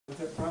what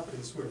their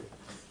properties were.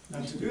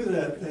 Now to do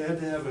that, they had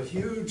to have a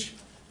huge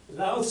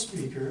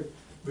loudspeaker,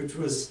 which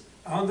was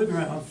on the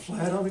ground,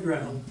 flat on the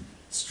ground,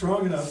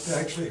 strong enough to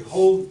actually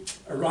hold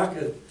a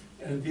rocket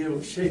and be able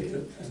to shake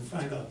it and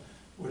find out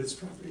what its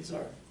properties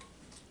are.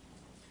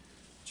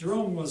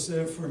 Jerome was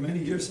there for many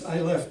years.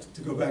 I left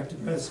to go back to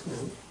grad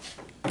school.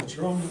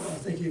 Jerome, I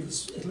think he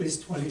was at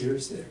least 20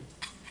 years there.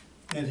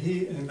 And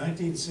he, in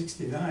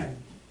 1969,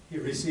 he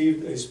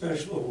received a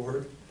special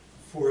award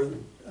for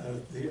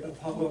the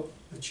Apollo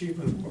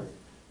Achievement Award,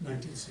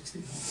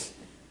 1969.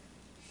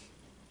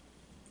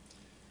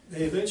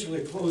 They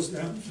eventually closed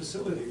down the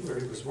facility where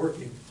he was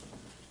working,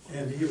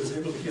 and he was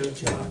able to get a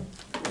job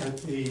at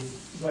the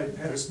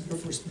Wright-Patterson Air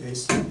Force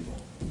Base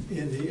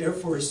in the Air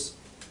Force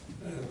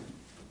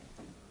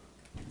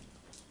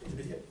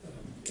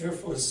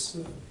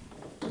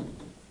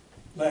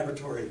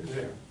laboratory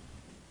there.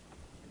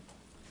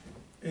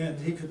 And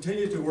he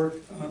continued to work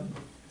on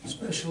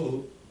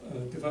special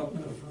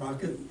development of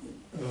rocket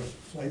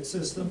flight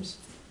systems,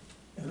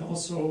 and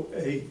also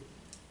a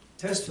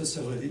test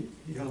facility.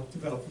 He helped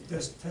develop a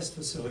test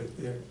facility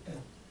there at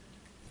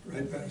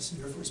Wright-Patterson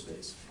Air Force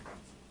Base.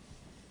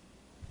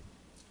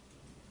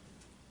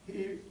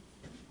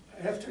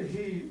 After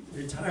he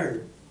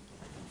retired,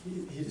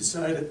 he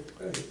decided,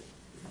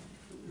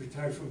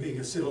 retired from being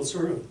a civil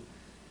servant,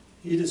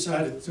 he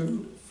decided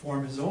to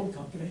form his own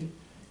company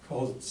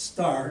called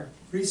STAR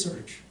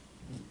Research.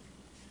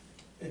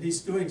 And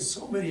he's doing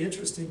so many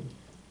interesting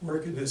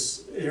work in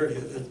this area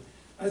that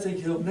I think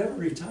he'll never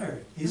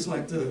retire. He's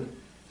like the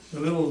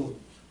little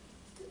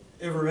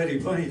ever-ready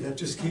bunny that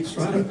just keeps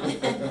running.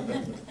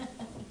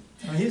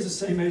 Now, he's the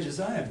same age as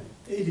I am,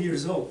 80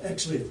 years old,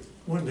 actually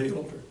one day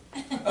older.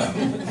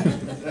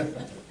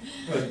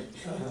 But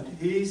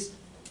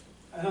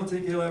I don't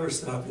think he'll ever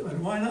stop.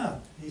 And why not?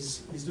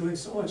 He's doing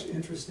so much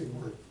interesting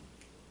work.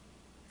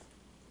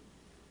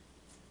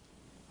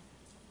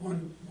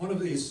 One of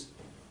these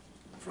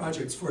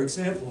projects, for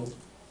example,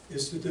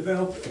 is to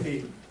develop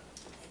a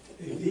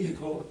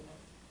vehicle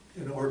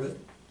in orbit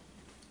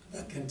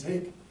that can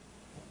take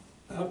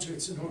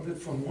objects in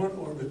orbit from one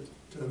orbit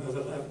to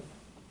another level.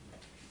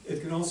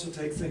 It can also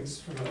take things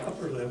from an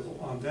upper level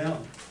on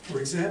down. For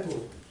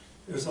example,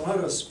 there's a lot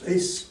of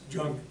space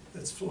junk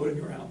that's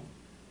floating around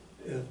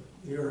the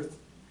Earth,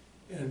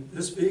 and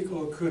this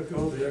vehicle could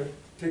go there,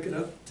 pick it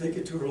up, take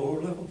it to a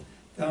lower level,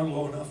 down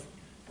low enough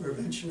where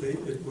eventually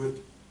it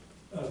would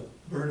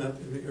burn up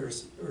in the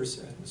Earth's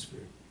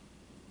atmosphere.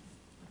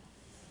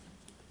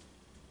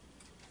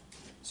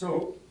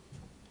 So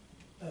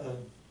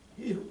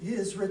he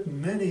has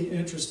written many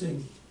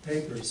interesting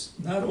papers,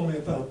 not only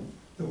about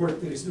the work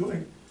that he's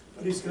doing,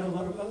 but he's got a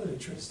lot of other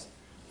interests.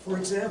 For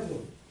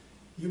example,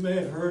 you may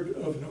have heard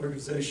of an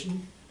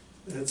organization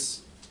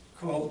that's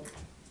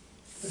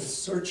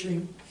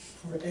searching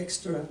for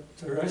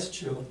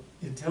extraterrestrial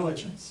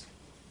intelligence.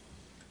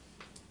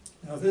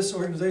 Now, this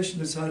organization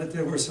decided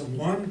there were some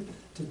 1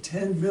 to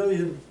 10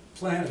 million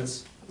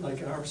planets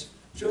like ours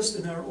just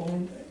in our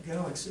own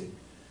galaxy,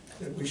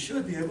 that we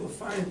should be able to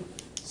find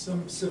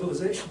some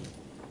civilization.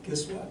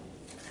 Guess what?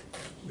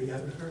 We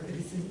haven't heard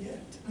anything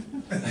yet.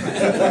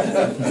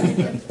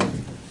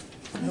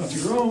 Now,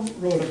 Jerome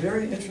wrote a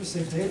very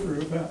interesting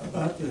paper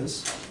about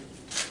this,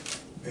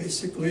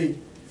 basically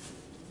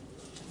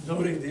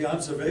noting the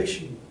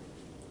observation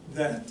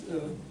that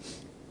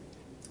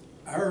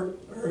our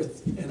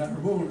Earth and our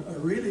moon are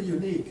really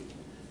unique.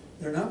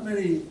 There are not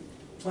many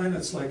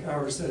planets like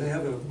ours that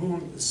have a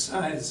moon the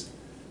size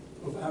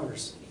of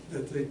ours,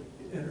 that they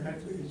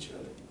interact with each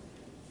other.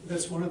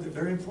 That's one of the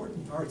very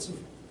important parts of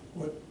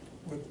what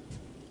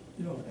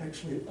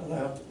actually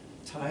allowed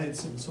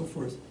tides and so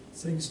forth,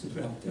 things to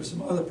develop. There's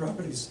some other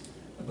properties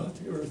about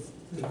the Earth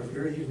that are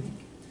very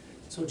unique.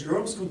 So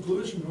Jerome's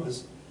conclusion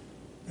was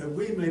that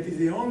we may be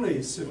the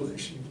only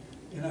civilization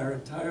in our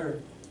entire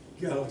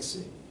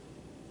galaxy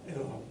at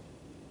all.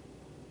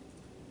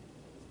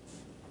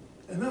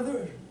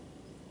 Another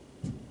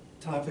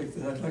topic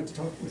that I'd like to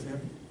talk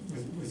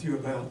with you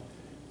about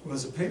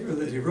was a paper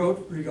that he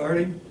wrote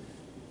regarding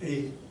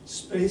a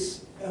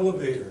space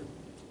elevator.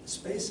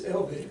 Space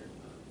elevator.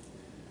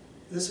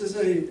 This is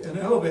an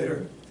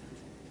elevator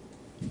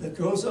that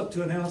goes up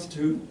to an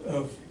altitude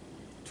of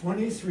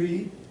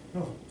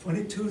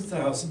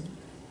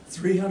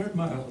 22,300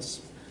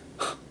 miles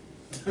up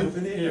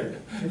in the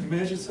air. Can you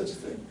imagine such a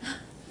thing?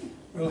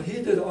 Well,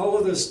 he did all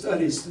of the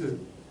studies to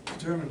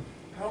determine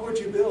how would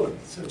you build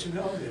such an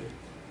elevator,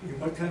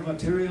 what kind of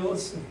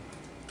materials, and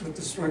what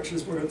the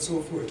structures were, and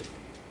so forth.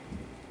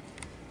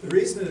 The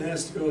reason it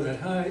has to go that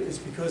high is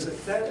because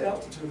at that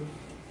altitude,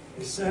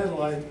 a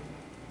satellite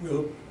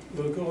will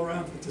go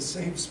around at the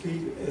same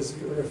speed as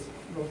the Earth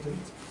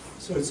rotates.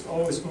 So it's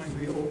always going to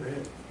be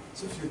overhead.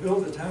 So if you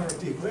build a tower at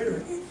the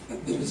equator,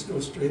 you just go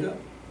straight up,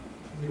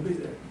 and you'll be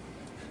there.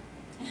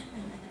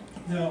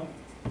 Now,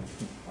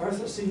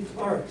 Arthur C.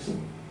 Clarke,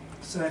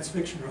 science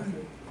fiction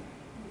writer,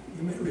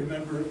 you may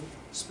remember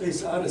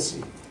Space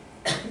Odyssey.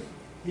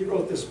 He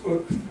wrote this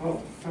book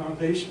called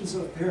Foundations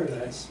of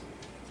Paradise,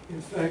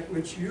 in fact,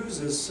 which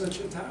uses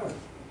such a tower.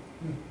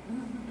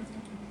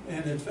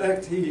 And in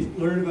fact, he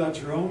learned about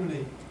Jerome, and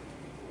he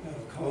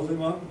called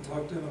him up and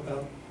talked to him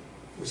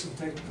for some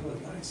technical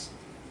advice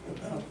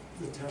about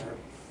the tower.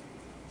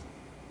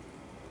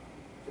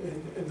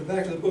 In the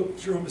back of the book,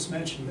 Jerome is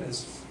mentioned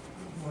as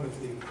one of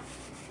the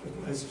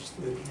advisors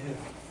that he had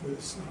for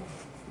this.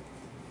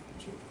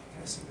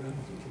 Pass it around,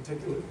 you can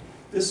take a look.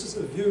 This is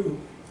a view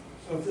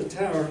of the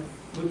tower,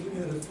 looking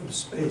at it from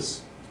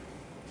space.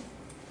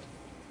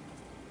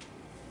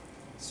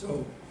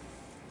 So,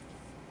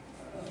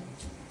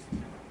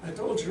 I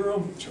told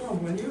Jerome,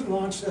 when you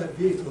launch that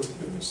vehicle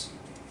of yours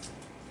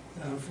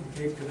down from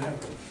Cape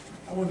Canaveral,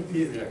 I want to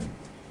be there.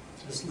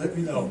 Just let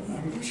me know.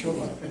 I'm going to show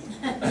up.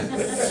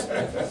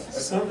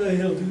 Someday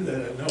he'll do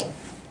that, I know.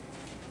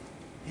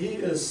 He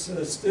is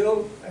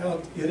still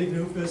out getting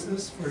new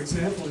business. For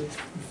example, in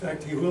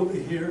fact, he will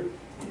be here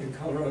in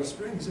Colorado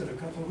Springs in a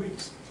couple of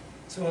weeks.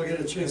 So I'll get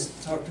a chance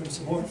to talk to him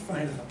some more,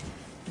 find out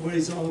what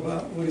he's all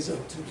about, what he's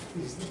up to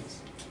these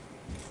days.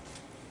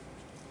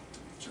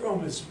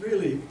 Jerome is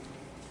really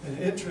an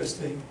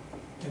interesting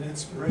and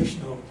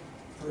inspirational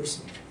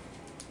person.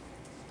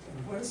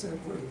 And what is that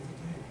word of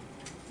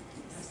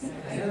the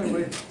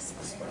day?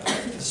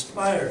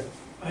 Aspire.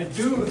 I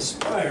do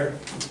aspire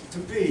to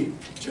be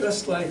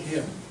just like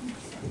him.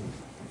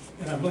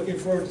 And I'm looking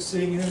forward to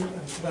seeing him.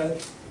 I'm glad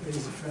that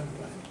he's a friend of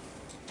mine.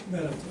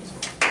 Met him.